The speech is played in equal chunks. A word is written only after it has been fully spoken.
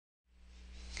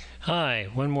Hi,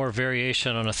 one more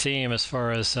variation on a theme as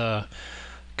far as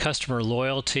customer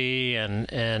loyalty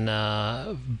and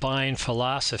buying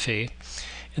philosophy.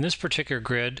 In this particular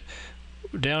grid,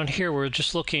 down here we're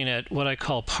just looking at what I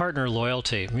call partner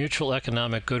loyalty, mutual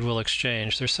economic goodwill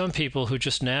exchange. There's some people who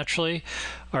just naturally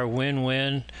are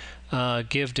win-win,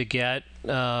 give to get.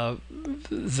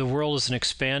 The world is an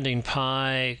expanding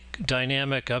pie,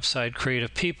 dynamic, upside,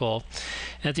 creative people.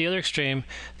 At the other extreme,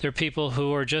 there are people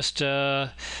who are just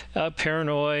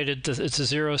paranoid. It's a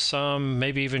zero sum,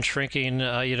 maybe even shrinking.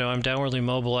 I'm downwardly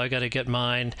mobile. I got to get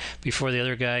mine before the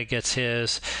other guy gets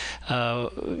his.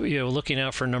 Looking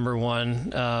out for number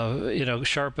one.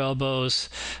 Sharp elbows,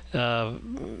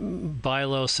 buy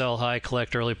low, sell high,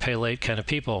 collect early, pay late kind of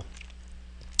people.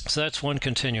 So that's one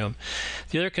continuum.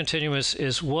 The other continuum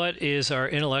is what is our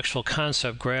intellectual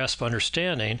concept, grasp,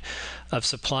 understanding of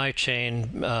supply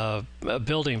chain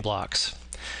building blocks.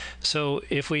 So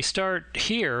if we start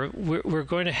here, we're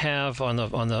going to have on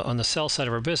the sell side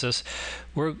of our business,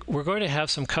 we're going to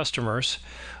have some customers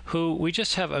who we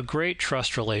just have a great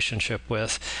trust relationship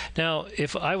with. Now,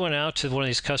 if I went out to one of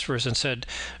these customers and said,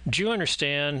 "Do you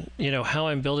understand, how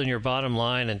I'm building your bottom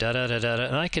line?" and da da da da,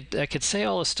 and I could say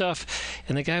all this stuff,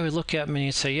 and the guy would look at me and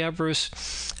he'd say, "Yeah, Bruce,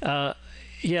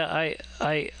 yeah,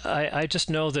 I just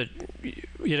know that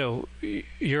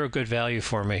you're a good value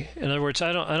for me." In other words,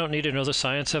 I don't need to know the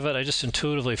science of it. I just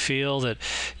intuitively feel that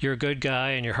you're a good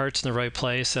guy and your heart's in the right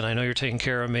place, and I know you're taking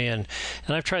care of me. And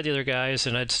I've tried the other guys,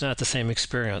 and it's not the same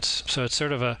experience. So it's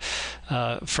sort of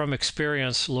a from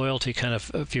experience loyalty kind of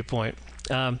viewpoint.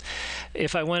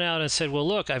 If I went out and said, "Well,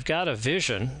 look, I've got a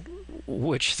vision,"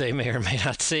 which they may or may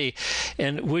not see,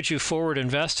 and would you forward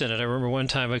invest in it? I remember one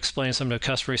time I explained something to a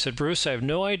customer. He said, "Bruce, I have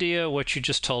no idea what you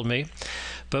just told me,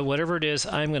 but whatever it is,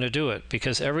 I'm going to do it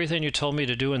because everything you told me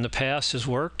to do in the past has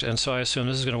worked, and so I assume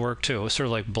this is going to work too." It was sort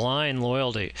of like blind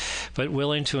loyalty, but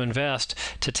willing to invest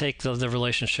to take the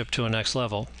relationship to a next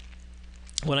level.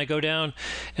 When I go down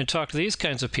and talk to these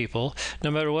kinds of people, no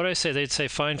matter what I say, they'd say,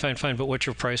 "Fine, fine, fine, but what's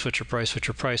your price, what's your price, what's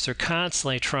your price?" They're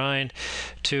constantly trying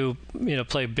to,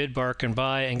 play bid, bark, and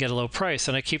buy and get a low price.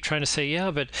 And I keep trying to say,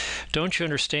 "Yeah, but don't you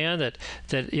understand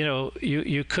that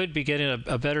you could be getting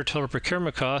a better total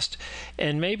procurement cost,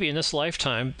 and maybe in this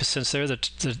lifetime, since they're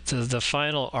the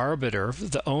final arbiter,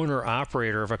 the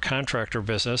owner-operator of a contractor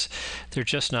business, they're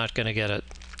just not going to get it.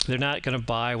 They're not going to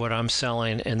buy what I'm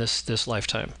selling in this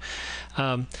lifetime."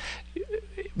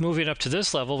 Moving up to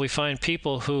this level, we find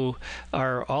people who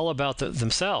are all about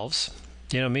themselves,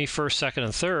 me first, second,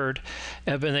 and third,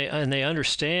 and they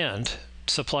understand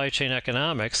supply chain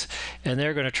economics, and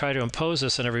they're going to try to impose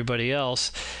this on everybody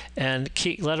else, and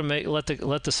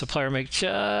let the supplier make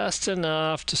just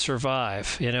enough to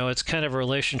survive. It's kind of a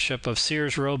relationship of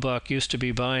Sears Roebuck used to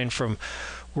be buying from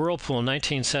Whirlpool in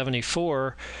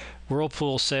 1974.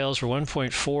 Whirlpool sales were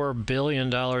 $1.4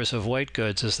 billion of white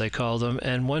goods, as they call them,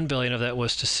 and $1 billion of that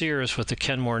was to Sears with the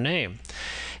Kenmore name.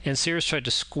 And Sears tried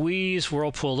to squeeze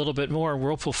Whirlpool a little bit more, and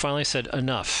Whirlpool finally said,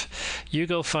 "Enough. You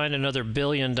go find another $1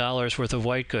 billion worth of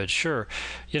white goods. Sure,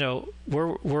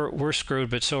 we're screwed,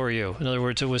 but so are you." In other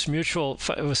words, it was mutual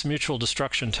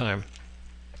destruction time.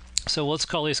 So let's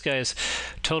call these guys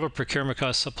total procurement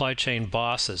cost supply chain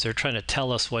bosses. They're trying to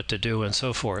tell us what to do and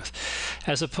so forth.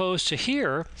 As opposed to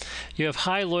here, you have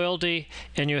high loyalty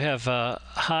and you have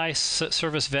high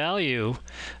service value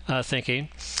thinking.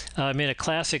 A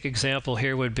classic example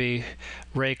here would be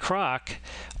Ray Kroc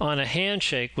on a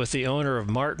handshake with the owner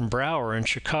of Martin Brower in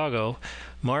Chicago.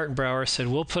 Martin Brower said,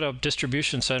 "We'll put up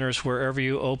distribution centers wherever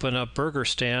you open up burger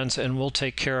stands, and we'll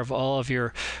take care of all of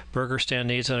your burger stand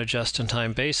needs on a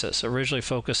just-in-time basis." Originally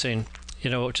focusing,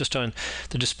 just on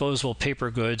the disposable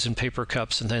paper goods and paper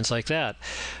cups and things like that.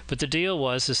 But the deal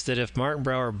is that if Martin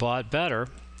Brower bought better,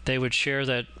 they would share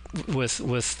that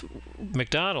with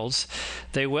McDonald's.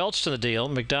 They welched in the deal.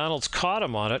 McDonald's caught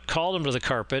him on it, called him to the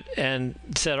carpet, and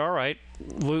said, "All right,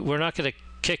 we're not going to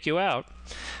kick you out,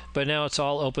 but now it's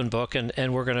all open book,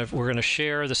 and we're gonna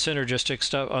share the synergistic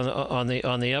stuff on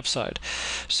the upside."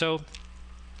 So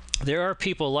there are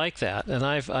people like that, and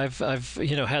I've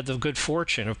had the good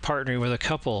fortune of partnering with a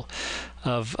couple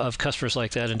of customers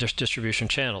like that in distribution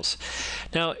channels.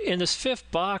 Now, in this fifth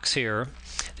box here,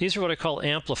 these are what I call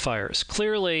amplifiers.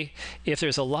 Clearly, if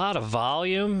there's a lot of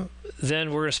volume,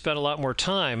 then we're going to spend a lot more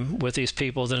time with these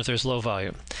people than if there's low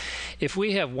volume. If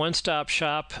we have one-stop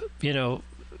shop,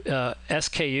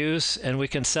 SKUs, and we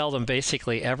can sell them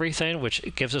basically everything, which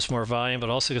gives us more volume but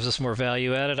also gives us more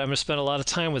value added, I'm going to spend a lot of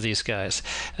time with these guys.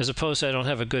 As opposed to I don't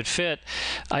have a good fit,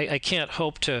 I can't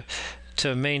hope to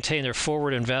maintain their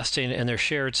forward investing and their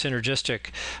shared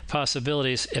synergistic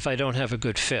possibilities if I don't have a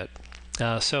good fit.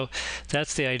 So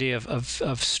that's the idea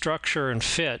of structure and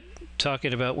fit,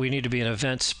 talking about we need to be an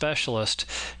event specialist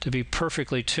to be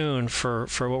perfectly tuned for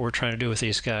what we're trying to do with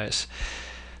these guys.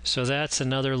 So that's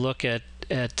another look at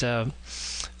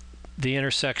the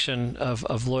intersection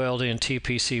of loyalty and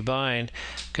TPC buying,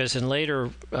 because in later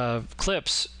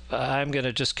clips, I'm going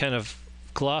to just kind of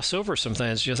gloss over some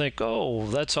things. You think, oh,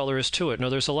 that's all there is to it. No,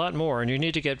 there's a lot more, and you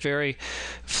need to get very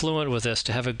fluent with this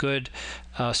to have a good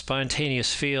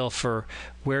spontaneous feel for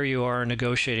where you are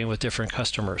negotiating with different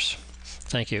customers.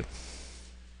 Thank you.